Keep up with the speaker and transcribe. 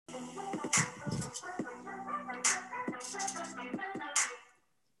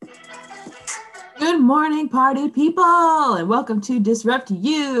morning, party people, and welcome to Disrupt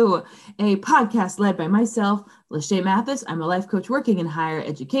You, a podcast led by myself, Leshay Mathis. I'm a life coach working in higher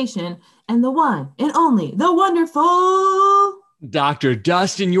education, and the one and only, the wonderful Dr.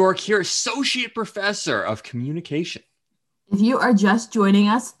 Dustin York here, Associate Professor of Communication. If you are just joining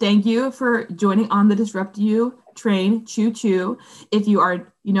us, thank you for joining on the Disrupt You train. Choo choo. If you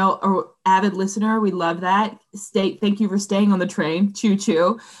are, an avid listener, we love that. Thank you for staying on the train. Choo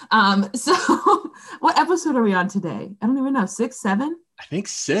choo. So what episode are we on today? I don't even know. 6, 7? I think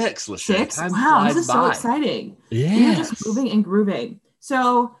 6. Six. Wow, this is so exciting. Yeah. We are just moving and grooving.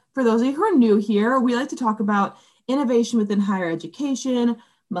 So for those of you who are new here, we like to talk about innovation within higher education,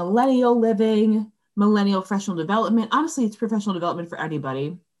 millennial living, millennial professional development. Honestly, it's professional development for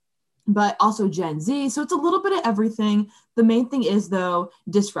anybody, but also Gen Z. So it's a little bit of everything. The main thing is, though,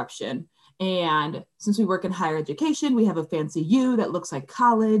 disruption. And since we work in higher education, we have a fancy U that looks like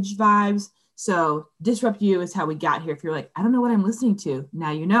college vibes. So Disrupt You is how we got here. If you're like, I don't know what I'm listening to,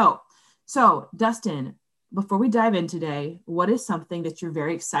 now you know. So Dustin, before we dive in today, what is something that you're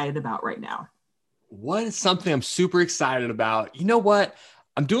very excited about right now? What is something I'm super excited about? You know what?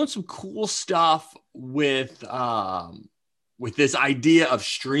 I'm doing some cool stuff with this idea of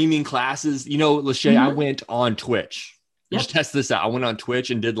streaming classes. Leshay, I went on Twitch. Just test this out. I went on Twitch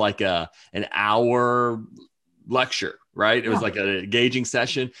and did like an hour lecture, right? It was like an engaging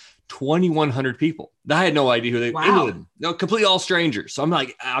session. 2,100 people. I had no idea who they were. No, completely all strangers. So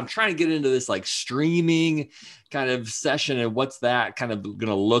I'm trying to get into this like streaming kind of session and what's that kind of going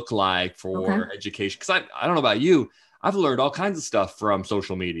to look like for education. Because I don't know about you, I've learned all kinds of stuff from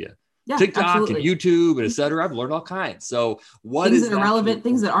social media. Yeah, TikTok and YouTube and et cetera. I've learned all kinds. So things that are relevant,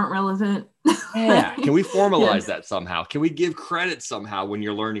 things that arenn't relevant. Yeah. Can we formalize that somehow? Can we give credit somehow when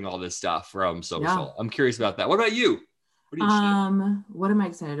you're learning all this stuff from social? Yeah. I'm curious about that. What about you? What am I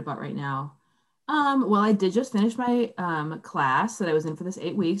excited about right now? Well, I did just finish my class that I was in for this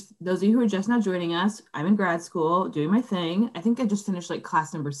 8 weeks. Those of you who are just now joining us, I'm in grad school doing my thing. I think I just finished like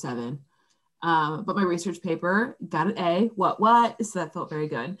class number 7. But my research paper got an A. What? So that felt very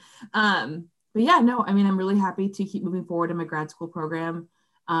good. But yeah, no, I mean, I'm really happy to keep moving forward in my grad school program.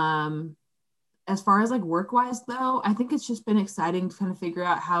 As far as like work-wise though, I think it's just been exciting to kind of figure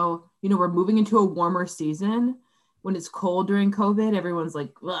out how, we're moving into a warmer season. When it's cold during COVID, everyone's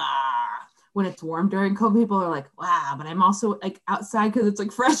like, ah. When it's warm during COVID, people are like, wow, but I'm also like outside because it's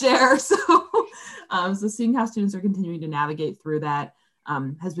like fresh air. So, so seeing how students are continuing to navigate through that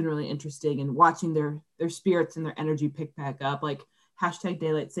has been really interesting, and watching their spirits and their energy pick back up. Like hashtag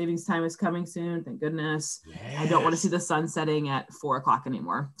daylight savings time is coming soon. Thank goodness. Yes. I don't want to see the sun setting at 4:00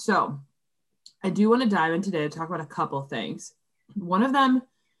 anymore. So I do want to dive in today to talk about a couple things. One of them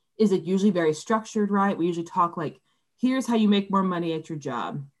is like usually very structured, right? We usually talk like, here's how you make more money at your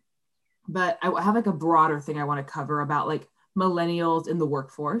job. But I have like a broader thing I want to cover about like millennials in the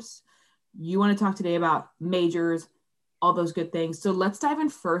workforce. You want to talk today about majors, all those good things. So let's dive in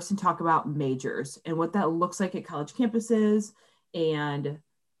first and talk about majors and what that looks like at college campuses and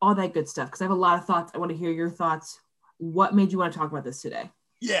all that good stuff. Because I have a lot of thoughts. I want to hear your thoughts. What made you want to talk about this today?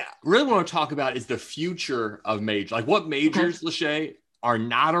 Yeah, really what I want to talk about is the future of majors. Like what majors, Leshay, are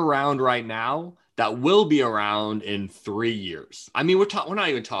not around right now that will be around in 3 years. I mean, we're not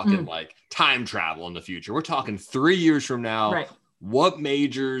even talking like time travel in the future. We're talking 3 years from now. Right. What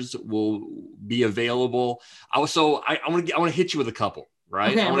majors will be available? I want to hit you with a couple,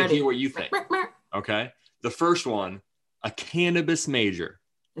 right? Okay, I want to hear what you think. Okay. The first one, a cannabis major.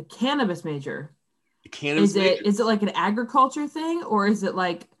 A cannabis major. Is it like an agriculture thing, or is it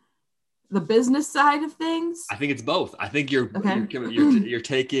like the business side of things? I think it's both. I think you're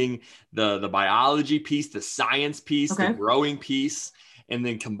taking the biology piece, the science piece, the growing piece, and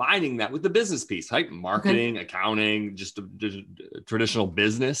then combining that with the business piece, right? Marketing, accounting, just a traditional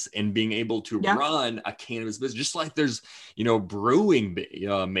business, and being able to run a cannabis business, just like there's, brewing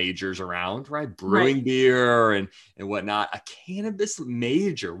majors around, right? Brewing beer and whatnot. A cannabis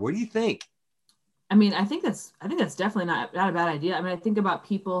major. What do you think? I mean, I think that's definitely not a bad idea. I mean, I think about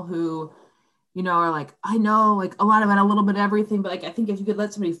people who, are like, I know like a lot about a little bit of everything, but like, I think if you could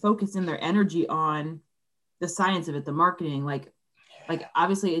let somebody focus in their energy on the science of it, the marketing, like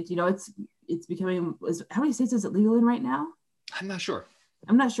obviously it's, it's becoming, how many states is it legal in right now? I'm not sure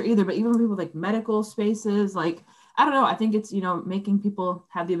either, but even people like medical spaces, like, I don't know. I think it's, making people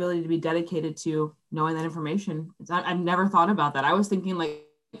have the ability to be dedicated to knowing that information. I've never thought about that. I was thinking like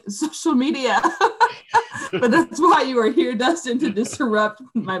social media. But that's why you are here, Dustin, to disrupt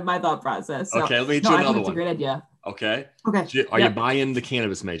my thought process. So, okay, let me hit you another one. That's a great idea. Okay. Are you buying the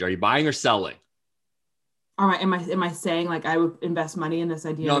cannabis major? Are you buying or selling? All right. Am I saying like I would invest money in this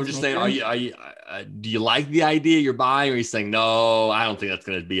idea No, of I'm its just saying, maker? do you like the idea you're buying? Or are you saying, no, I don't think that's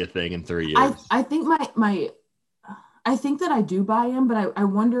going to be a thing in 3 years? I think my I think that I do buy in, but I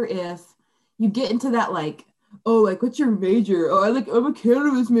wonder if you get into that like, oh, like what's your major? Oh, I'm a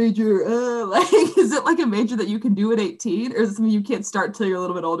cannabis major. Like, is it like a major that you can do at 18, or is it something you can't start till you're a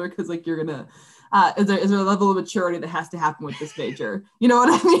little bit older because like you're gonna is there a level of maturity that has to happen with this major? You know what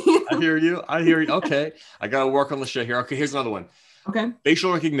I I mean? hear you. I hear you. Okay. I got to work on the shit here. Okay. Here's another one. Okay.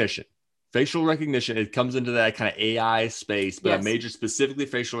 Facial recognition. Facial recognition. It comes into that kind of AI space, but a Yes. major specifically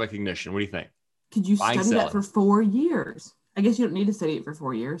facial recognition. What do you think? Could you Buying, study that selling. for 4 years? I guess you don't need to study it for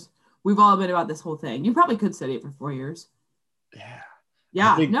 4 years. We've all been about this whole thing. You probably could study it for 4 years. Yeah. I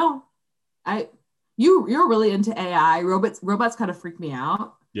Yeah, think, no, I you're really into AI. Robots kind of freak me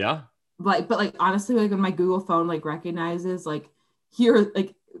out. yeah. But like honestly, like when my Google phone like recognizes like here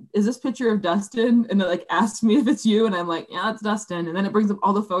like is this picture of Dustin and it like asks me if it's you and I'm like yeah it's Dustin and then it brings up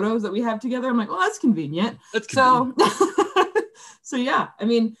all the photos that we have together. I'm like well that's convenient. That's convenient. So so yeah, I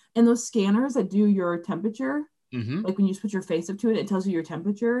mean and those scanners that do your temperature Mm-hmm. like when you just put your face up to it, it tells you your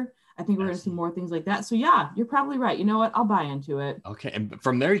temperature. I think we're going to see Absolutely. more things like that. So yeah, you're probably right. You know what? I'll buy into it. Okay. And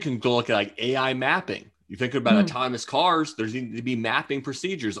from there, you can go look at like AI mapping. You think about Mm, autonomous cars, there's need to be mapping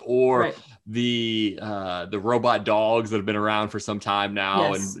procedures, or right. the robot dogs that have been around for some time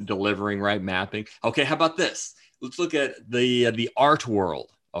now Yes. and delivering right mapping. Okay, how about this? Let's look at the art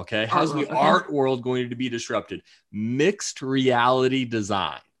world. Okay, Art how's the world. Okay. art world going to be disrupted? Mixed reality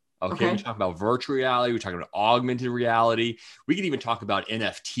design. Okay, we Okay. talk about virtual reality, we talk about augmented reality. We can even talk about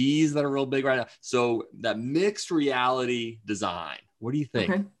NFTs that are real big right now. So that mixed reality design. What do you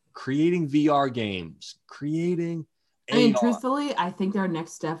think? Okay. Creating VR games, creating I mean, AR. truthfully, I think our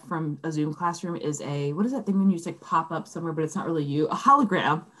next step from a Zoom classroom is a what is that thing when you just like pop up somewhere, but it's not really you? A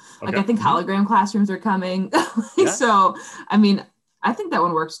hologram. Like Okay. I think Mhm. hologram classrooms are coming. Yeah. So, I mean, I think that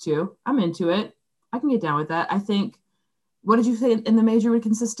one works too. I'm into it. I can get down with that. I think. What did you say in the major would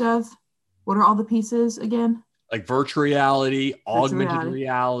consist of? What are all the pieces again? Like virtual reality, Virtual augmented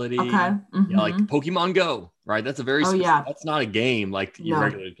reality. Okay. reality, like Mm-hmm. Pokemon Go, right? That's a very Oh specific, yeah. that's not a game like you No.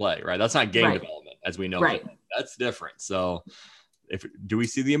 regularly play, right? That's not game Right. development as we know today. Right. That's different. So if do we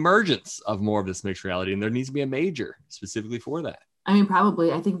see the emergence of more of this mixed reality? And there needs to be a major specifically for that. I mean,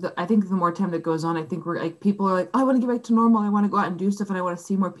 probably. I think the more time that goes on, I think we're like people are like, oh, I want to get back to normal. I want to go out and do stuff, and I want to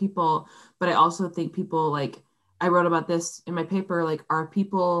see more people. But I also think people like I wrote about this in my paper. Like, are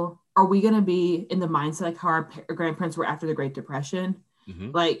we going to be in the mindset like how our grandparents were after the Great Depression?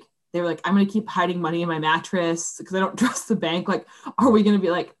 Mm-hmm. Like they were like, I'm going to keep hiding money in my mattress because I don't trust the bank. Like, are we going to be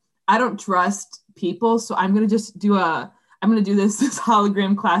like, I don't trust people, so I'm going to do this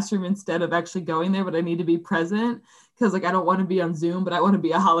hologram classroom instead of actually going there, but I need to be present because like I don't want to be on Zoom, but I want to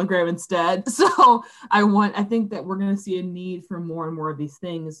be a hologram instead. So I think that we're going to see a need for more and more of these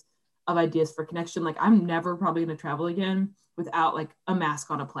things of ideas for connection. Like I'm never probably going to travel again without like a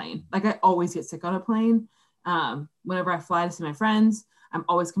mask on a plane. Like I always get sick on a plane. Whenever I fly to see my friends, I'm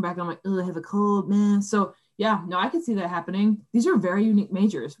always come back and I'm like, oh, I have a cold, man. So yeah, no, I could see that happening. These are very unique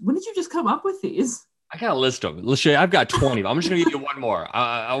majors. When did you just come up with these? I got a list of it. Leshay, I've got 20. I'm just going to give you one more.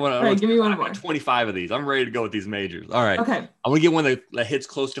 I want All right, to, give me one I've got more. 25 of these. I'm ready to go with these majors. All right. Okay. I'm going to get one that hits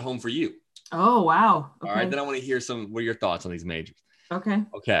close to home for you. Oh wow. All right. Okay. Then I want to hear what are your thoughts on these majors? Okay.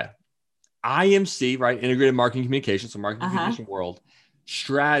 Okay. IMC, right? Integrated marketing communication. So marketing Uh-huh. communication world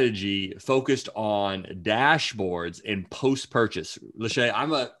strategy focused on dashboards and post-purchase. Leshay,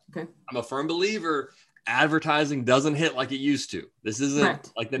 Okay. I'm a firm believer advertising doesn't hit like it used to. This isn't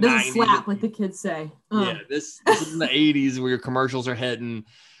Correct. like the It doesn't 90s. slap like the kids say. Yeah, this is the 80s where your commercials are hitting.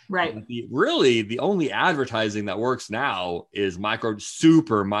 Right. Really, the only advertising that works now is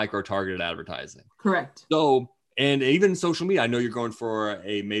super micro targeted advertising. Correct. So, and even social media, I know you're going for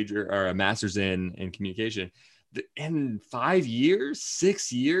a major or a master's in communication. In 5 years,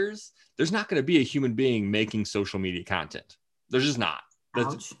 6 years, there's not going to be a human being making social media content. There's just not.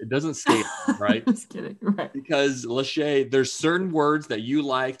 Ouch. It doesn't scale, right? Just kidding. Right. Because Leshay, there's certain words that you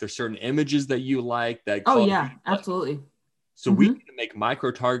like, there's certain images that you like that Oh cause you yeah, to click. absolutely. So we Mm-hmm. need to make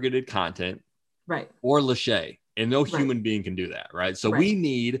micro-targeted content Right. or Leshay, and no Right. human being can do that, right? So Right. we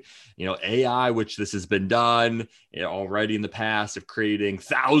need, AI, which this has been done already in the past of creating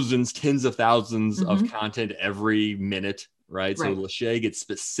thousands, tens of thousands of Mm-hmm. content every minute, right? So Right. Leshay gets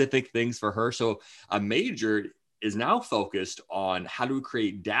specific things for her. So a major is now focused on how do we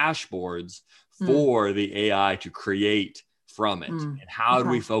create dashboards Mm. for the AI to create from it, Mm. and how do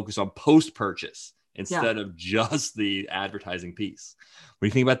we Okay. focus on post-purchase Yeah. instead of just the advertising piece. What do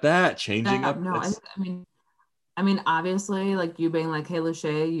you think about that? Changing Yeah. up No, I that's mean I mean, obviously, like you being like, "Hey,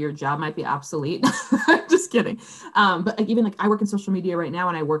 Leshay, your job might be obsolete." Just kidding. But like, even like I work in social media right now,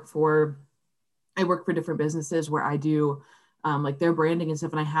 and I work for different businesses where I do like their branding and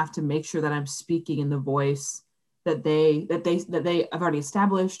stuff, and I have to make sure that I'm speaking in the voice that they have already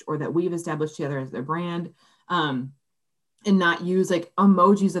established or that we've established together as their brand, and not use like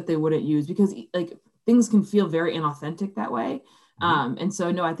emojis that they wouldn't use because like things can feel very inauthentic that way. Mhm. And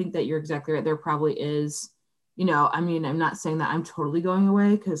so no, I think that you're exactly right. There probably is, I mean, I'm not saying that I'm totally going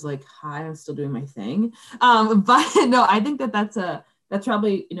away because like, hi, I'm still doing my thing. But no, I think that that's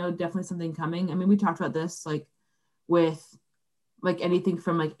probably, definitely something coming. I mean, we talked about this like with like anything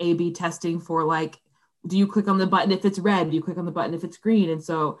from like A/B testing for like, do you click on the button if it's red? Do you click on the button if it's green? And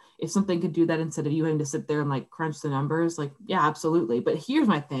so if something could do that instead of you having to sit there and like crunch the numbers, like, yeah, absolutely. But here's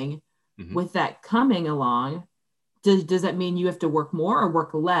my thing Mhm. with that coming along, does that mean you have to work more or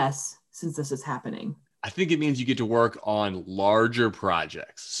work less since this is happening? I think it means you get to work on larger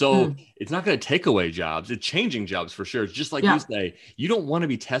projects. So Mm, it's not going to take away jobs. It's changing jobs for sure. It's just like you yeah, say, you don't want to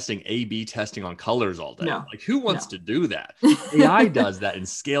be testing A/B testing on colors all day. no, Like who wants no. to do that? AI does that and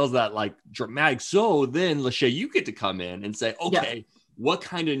scales that like dramatic. So then, Lachey, you get to come in and say, Yep. okay, what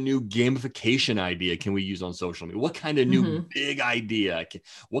kind of new gamification idea can we use on social media? What kind of new Hmm. big idea?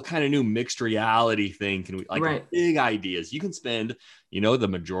 What kind of new mixed reality thing can we like Right, big ideas? You can spend the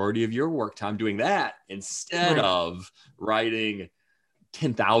majority of your work time doing that instead right. of writing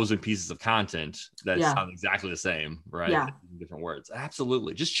 10,000 pieces of content that Yeah, sound exactly the same, right? yeah. In different words.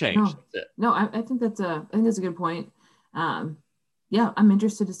 Absolutely. Just change. No, That's it. no, I think that's a good point. Um, yeah, I'm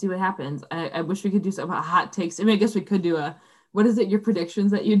interested to see what happens. I wish we could do some hot takes. I mean, I guess we could do what is it, your predictions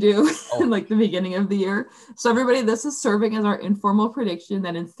that you do in Oh, like the beginning of the year. So everybody, this is serving as our informal prediction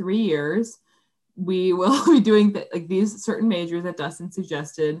that in 3 years, we will be doing like these certain majors that Dustin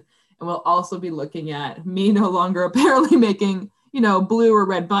suggested. And we'll also be looking at me no longer apparently making, blue or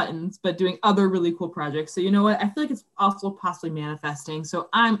red buttons, but doing other really cool projects. So you know what? I feel like it's also possibly manifesting. So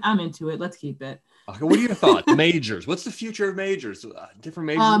I'm into it. Let's keep it. okay. What are your thoughts? Majors. What's the future of majors? Different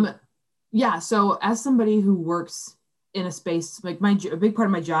majors? um, yeah. So as somebody who works in a space, like a big part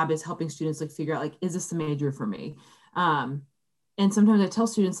of my job is helping students like figure out like, is this the major for me? Um, and sometimes I tell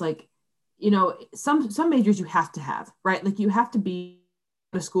students like, some majors you have to have, right? Like you have to be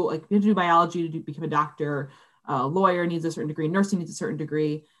to school, like you have to do biology to become a doctor, a lawyer needs a certain degree, nursing needs a certain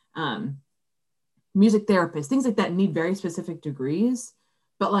degree, um, music therapist, things like that need very specific degrees.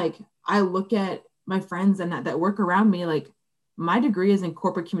 But like I look at my friends and that work around me, like my degree is in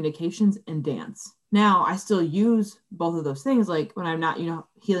corporate communications and dance. Now I still use both of those things. Like when I'm not,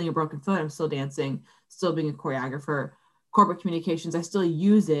 healing a broken foot, I'm still dancing, still being a choreographer. Corporate communications, I still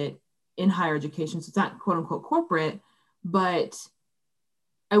use it in higher education. So it's not quote unquote corporate, but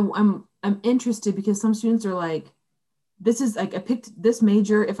I'm interested because some students are like, this is like I picked this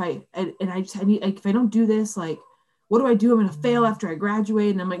major. If I need like if I don't do this, like what do I do? I'm gonna fail after I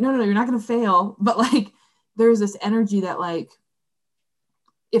graduate. And I'm like, no, you're not gonna fail. But like there's this energy that like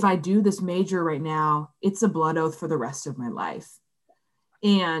if I do this major right now, it's a blood oath for the rest of my life.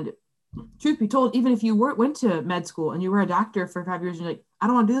 And truth be told, even if you went to med school and you were a doctor for 5 years, and you're like, I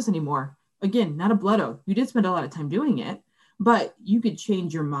don't want to do this anymore. Again, not a blood oath. You did spend a lot of time doing it, but you could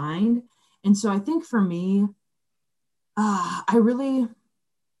change your mind. And so I think for me, uh, I really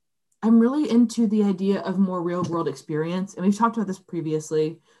I'm really into the idea of more real world experience. And we've talked about this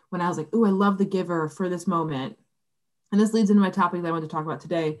previously when I was like, oh, I love the giver for this moment. And this leads into my topic that I wanted to talk about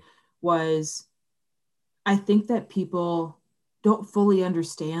today was I think that people don't fully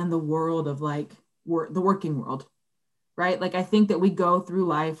understand the world of like the working world, right? Like I think that we go through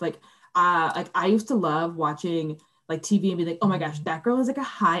life like I used to love watching like TV and be like, oh my gosh, that girl is like a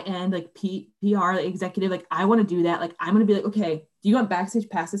high end like PR like, executive. Like I want to do that. Like I'm gonna be like, okay, do you want backstage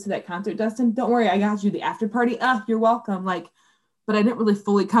passes to that concert, Dustin? Don't worry, I got you. The after party. Ah, you're welcome. Like, but I didn't really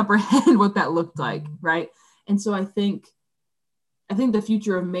fully comprehend what that looked like, right? And so I think the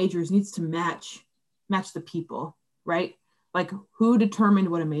future of majors needs to match the people, right? Like who determined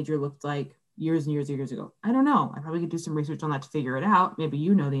what a major looked like years and years ago? I don't know. I probably could do some research on that to figure it out. Maybe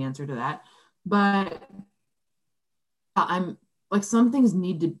you know the answer to that. But I'm like some things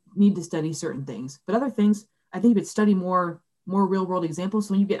need to study certain things, but other things I think you could study more real world examples.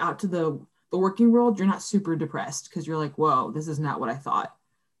 So when you get out to the working world, you're not super depressed because you're like, whoa, this is not what I thought.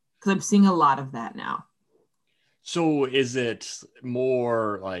 Because I'm seeing a lot of that now. So is it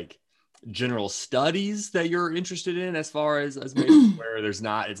more like general studies that you're interested in as far as majors where it's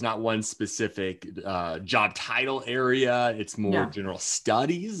not one specific job title area, it's more Yeah. general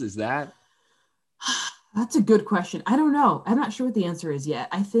studies, is that? That's a good question. I don't know. I'm not sure what the answer is yet.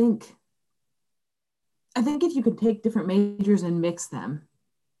 I think I think if you could take different majors and mix them,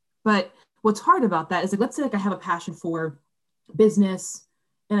 but what's hard about that is like, let's say like I have a passion for business,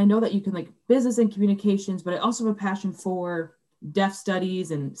 and I know that you can like business and communications, but I also have a passion for deaf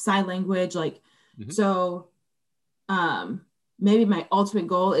studies and sign language. Like, Mhm. so um, maybe my ultimate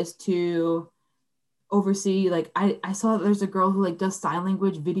goal is to oversee, like, I saw that there's a girl who like does sign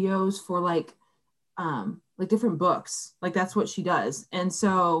language videos for like different books. Like that's what she does. And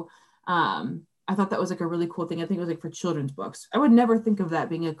so I thought that was like a really cool thing. I think it was like for children's books. I would never think of that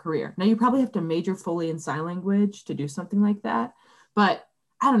being a career. Now you probably have to major fully in sign language to do something like that. But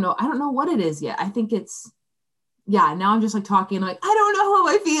I don't know. I don't know what it is yet. I think it's, yeah, now I'm just like talking like, I don't know how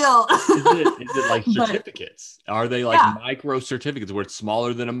Is it I like feel. But certificates? Are they like yeah, micro certificates where it's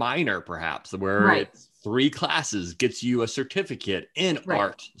smaller than a minor, perhaps, where right, it's 3 classes gets you a certificate in right,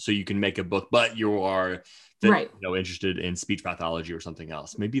 art so you can make a book, but you are right. interested in speech pathology or something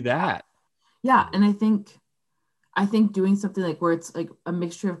else? Maybe that. Yeah. And I think doing something like where it's like a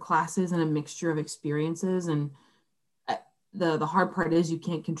mixture of classes and a mixture of experiences, and uh, the hard part is you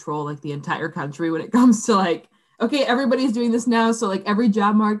can't control like the entire country when it comes to like, okay, everybody's doing this now, so like every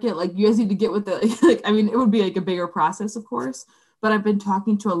job market, like you guys need to get with the like, I mean, it would be like a bigger process, of course, but I've been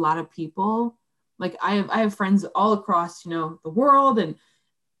talking to a lot of people. Like I have friends all across, the world and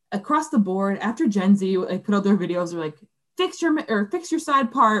across the board. After Gen Z like put out their videos, they're like, fix your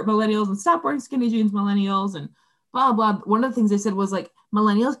side part, millennials, and stop wearing skinny jeans, millennials, and blah blah. One of the things they said was like,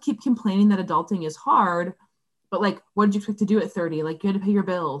 millennials keep complaining that adulting is hard, but like, what did you expect to do at 30? Like, you had to pay your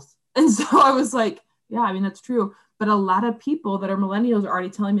bills. And so I was like, yeah, I mean, that's true. But a lot of people that are millennials are already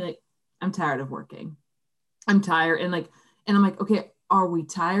telling me, like, I'm tired of working. I'm tired. And I'm like, okay, are we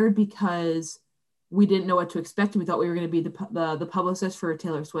tired because we didn't know what to expect and we thought we were going to be the publicist for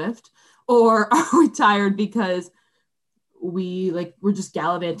Taylor Swift? Or are we tired because we're just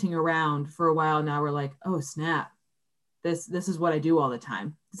gallivanting around for a while now? We're like, oh, snap. This is what I do all the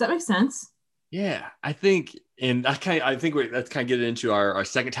time. Does that make sense? Yeah, I think, and I think that's kind of get into our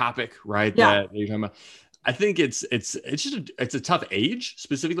second topic, right? Yeah. That you're talking about. I think it's a tough age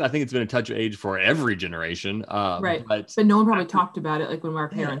specifically. I think it's been a tough age for every generation. Right. But But no one probably after, talked about it like when we were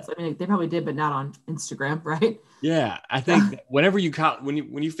yeah, parents. I mean, like, they probably did, but not on Instagram, right? yeah, I So, think that whenever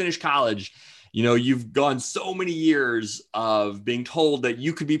when you finish college, you've gone so many years of being told that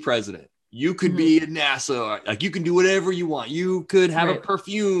you could be president, you could mhm, be at NASA, like you can do whatever you want, you could have a right,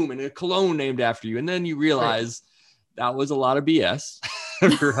 perfume and a cologne named after you, and then you right. realize that was a lot of BS,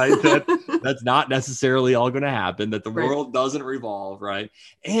 right? That's not necessarily all going to happen. That the Right. world doesn't revolve, right?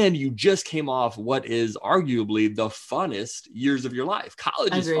 And you just came off what is arguably the funnest years of your life.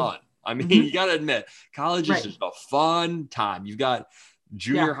 College I is agree. fun. I mean, Hmm. you got to admit, college is Right. just a fun time. You've got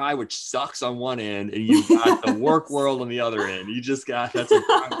junior Yeah. high, which sucks on one end, and you've got the work Yes. world on the other end. You just got that's a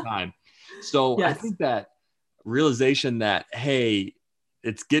prime time. So I Yes. think that realization that, hey,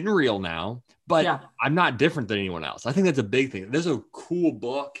 it's getting real now, but Yeah. I'm not different than anyone else. I think that's a big thing. There's a cool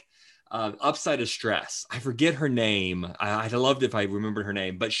book, Upside of Stress. I forget her name. I'd loved if I remembered her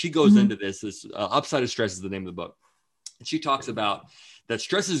name, but she goes Hmm. into this Upside of Stress is the name of the book. And she talks about that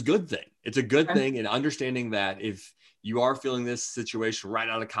stress is a good thing. It's a good Okay. thing, and understanding that if you are feeling this situation right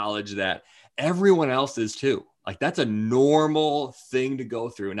out of college, that everyone else is too. Like that's a normal thing to go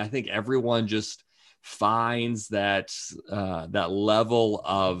through. And I think everyone just finds that level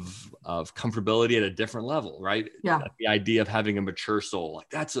of comfortability at a different level, right? Yeah. The idea of having a mature soul, like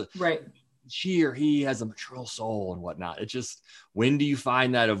that's a Right. she or he has a mature soul and whatnot. It's just, when do you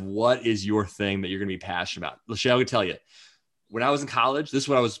find that of what is your thing that you're going to be passionate about? Lachelle could tell you, when I was in college, this is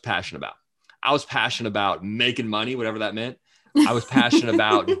what I was passionate about. I was passionate about making money, whatever that meant. I was passionate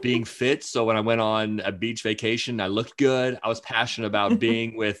about being fit. So when I went on a beach vacation, I looked good. I was passionate about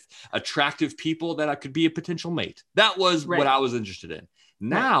being with attractive people that I could be a potential mate. That was what Right. I was interested in. Right.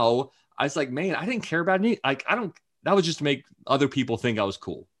 Now I was like, man, I didn't care about any, like, I don't, that was just to make other people think I was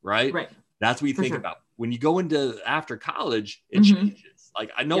cool. Right. Right. That's what you For think sure. about when you go into after college, it Hmm. changes.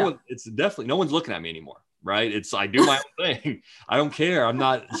 Like I know Yeah. it's definitely no one's looking at me anymore. Right. It's, I do my own thing. I don't care. I'm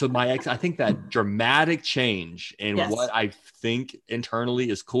not. So I think that dramatic change in what Yes. I think internally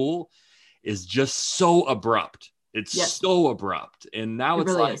is cool is just so abrupt. It's Yes. so abrupt. And now It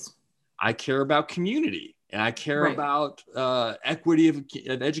it's really like, is. I care about community and I care Right. about equity of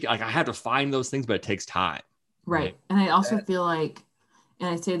education. Like I have to find those things, but it takes time. Right. Right. And I also That, feel like, and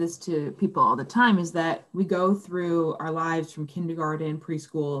I say this to people all the time, is that we go through our lives from kindergarten,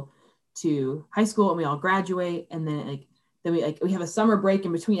 preschool to high school, and we all graduate. And then we have a summer break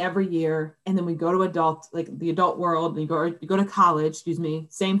in between every year. And then we go to the adult world, and you go to college, excuse me,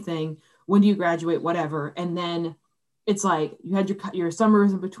 same thing. When do you graduate? Whatever. And then it's like you had your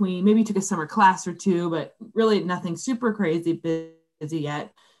summers in between, maybe you took a summer class or two, but really nothing super crazy busy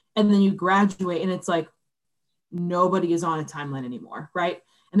yet. And then you graduate and it's like nobody is on a timeline anymore, right?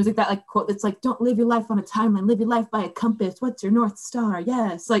 And there's like that like quote that's like, don't live your life on a timeline, live your life by a compass. What's your North Star?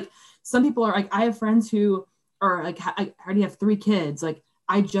 Yes. Like some people are like, I have friends who are like, I already have 3 kids. Like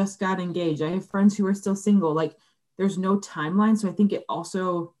I just got engaged. I have friends who are still single. Like there's no timeline. So I think it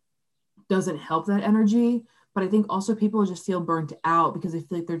also doesn't help that energy. But I think also people just feel burnt out because they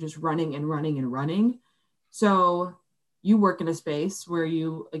feel like they're just running and running and running. So you work in a space where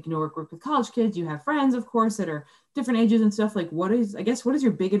you like, work with college kids, you have friends, of course, that are different ages and stuff. Like what is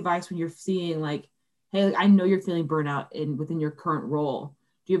your big advice when you're seeing like, hey, like, I know you're feeling burnout within your current role.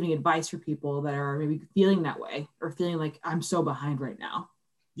 Do you have any advice for people that are maybe feeling that way or feeling like I'm so behind right now?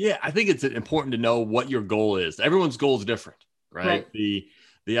 Yeah, I think it's important to know what your goal is. Everyone's goal is different, right?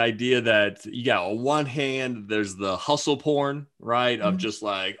 The idea that you got on one hand, there's the hustle porn, right? Of just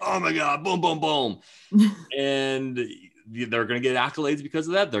like, oh my God, boom, boom, boom. And they're going to get accolades because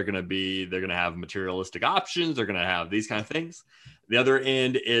of that. They're going to have materialistic options. They're going to have these kind of things. The other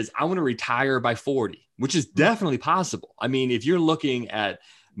end is I want to retire by 40, which is definitely possible. I mean, if you're looking at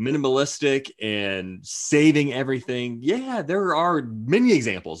minimalistic and saving everything, yeah, there are many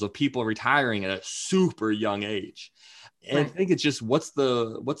examples of people retiring at a super young age. And I think it's just what's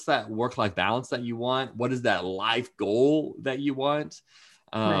that work-life balance that you want? What is that life goal that you want?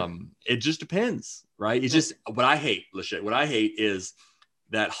 It just depends, right? It's just what I hate, Leshay. What I hate is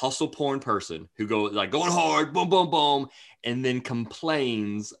that hustle porn person who goes like going hard, boom, boom, boom, and then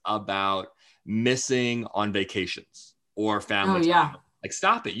complains about missing on vacations or family time. Like,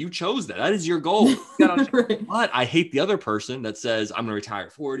 stop it. You chose that. That is your goal. But I hate the other person that says, I'm going to retire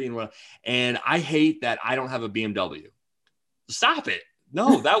at 40 and I hate that I don't have a BMW. Stop it.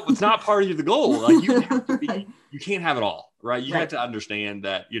 No, that was not part of the goal. Like you can't have it all, right? You have to understand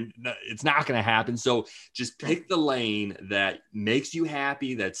that it's not going to happen. So just pick the lane that makes you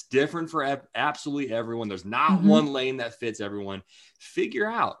happy. That's different for absolutely everyone. There's not one lane that fits everyone.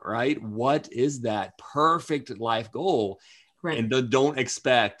 Figure out, right? What is that perfect life goal? And don't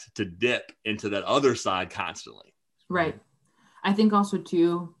expect to dip into that other side constantly. Right. I think also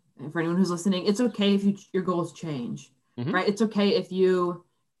too, for anyone who's listening, it's okay if your goals change. Right? It's okay if you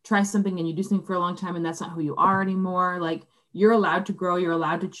try something and you do something for a long time and that's not who you are anymore. Like you're allowed to grow, you're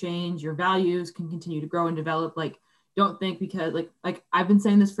allowed to change, your values can continue to grow and develop. Like don't think because like I've been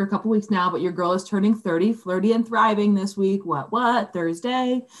saying this for a couple weeks now, but your girl is turning 30, flirty and thriving this week. What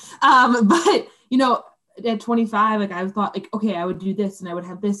Thursday? But at 25, like I thought like, okay, I would do this and I would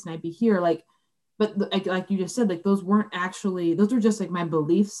have this and I'd be here. Like, but like you just said, like those were just like my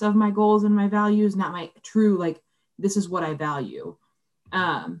beliefs of my goals and my values, not my true, like, this is what I value.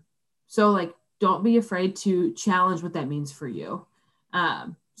 So like, don't be afraid to challenge what that means for you.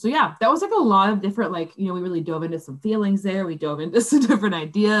 So yeah, that was like a lot of different, like, we really dove into some feelings there. We dove into some different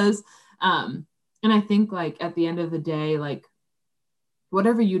ideas. And I think like at the end of the day, like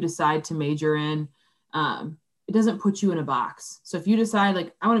whatever you decide to major in, it doesn't put you in a box. So if you decide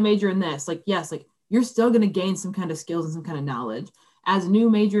like, I want to major in this, like, yes, like you're still going to gain some kind of skills and some kind of knowledge. As new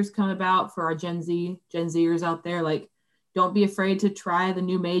majors come about for our Gen Zers out there, like, don't be afraid to try the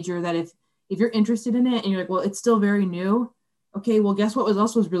new major that if you're interested in it and you're like, well, it's still very new. Okay, well, guess what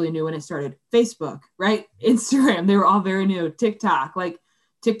was really new when it started? Facebook, right? Instagram, they were all very new. TikTok, like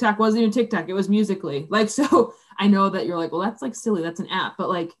TikTok wasn't even TikTok, it was Musical.ly. Like, so I know that you're like, well, that's like silly, that's an app. But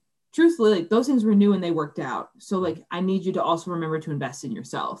like, truthfully, like those things were new and they worked out. So like, I need you to also remember to invest in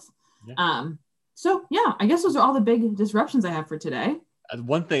yourself. So yeah, I guess those are all the big disruptions I have for today.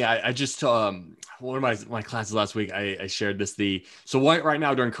 One thing I just one of my classes last week, I shared this. Right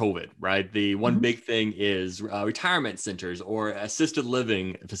now during COVID, right? The one big thing is retirement centers or assisted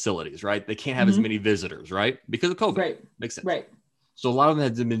living facilities, right? They can't have as many visitors, right? Because of COVID. Right. Makes sense. Right. So a lot of them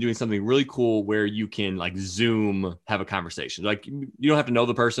have been doing something really cool where you can like Zoom, have a conversation. Like you don't have to know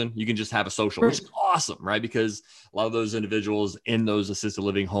the person. You can just have a social, which is awesome, right? Because a lot of those individuals in those assisted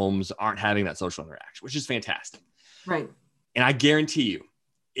living homes aren't having that social interaction, which is fantastic. Right. And I guarantee you,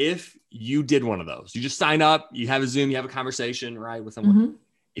 if you did one of those, you just sign up, you have a Zoom, you have a conversation, right, with someone.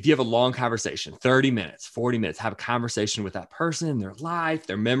 If you have a long conversation, 30 minutes, 40 minutes, have a conversation with that person, their life,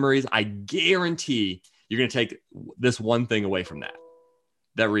 their memories, I guarantee you're going to take this one thing away from that.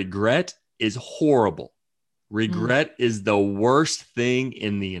 That regret is horrible. Regret is the worst thing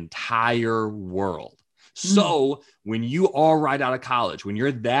in the entire world. So when you are right out of college, when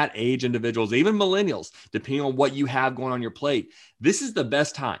you're that age, individuals, even millennials, depending on what you have going on your plate, this is the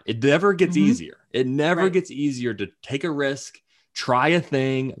best time. It never gets easier. It never gets easier to take a risk, try a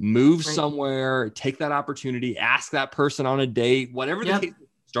thing, move Right. somewhere, take that opportunity, ask that person on a date, whatever the Yep. case,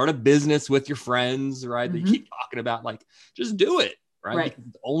 start a business with your friends, right? That you Mm-hmm. keep talking about, like, just do it, right? Right. Because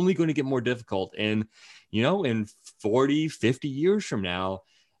it's only going to get more difficult. And, in 40, 50 years from now,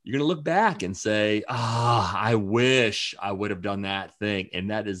 you're going to look back and say, I wish I would have done that thing.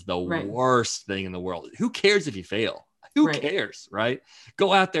 And that is the Right. worst thing in the world. Who cares if you fail? Who Right. cares, right?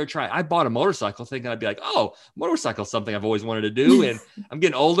 Go out there, try. I bought a motorcycle thinking I'd be like, oh, motorcycle is something I've always wanted to do. And I'm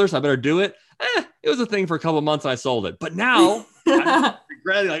getting older, so I better do it. It was a thing for a couple of months. I sold it. But now I'm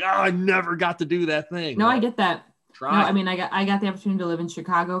regretting, like, I never got to do that thing. No, I Well, get that. No, try I it. mean, I got the opportunity to live in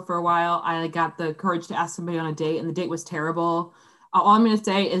Chicago for a while. I got the courage to ask somebody on a date, and the date was terrible. All I'm going to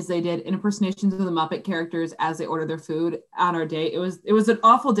say is they did impersonations of the Muppet characters as they ordered their food on our date. It was an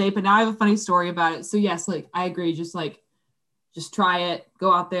awful date, but now I have a funny story about it. So yes, like I agree. Just try it.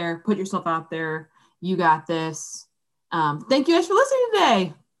 Go out there. Put yourself out there. You got this. Thank you guys for listening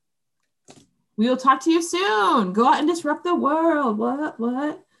today. We will talk to you soon. Go out and disrupt the world.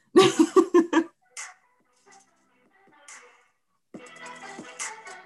 What?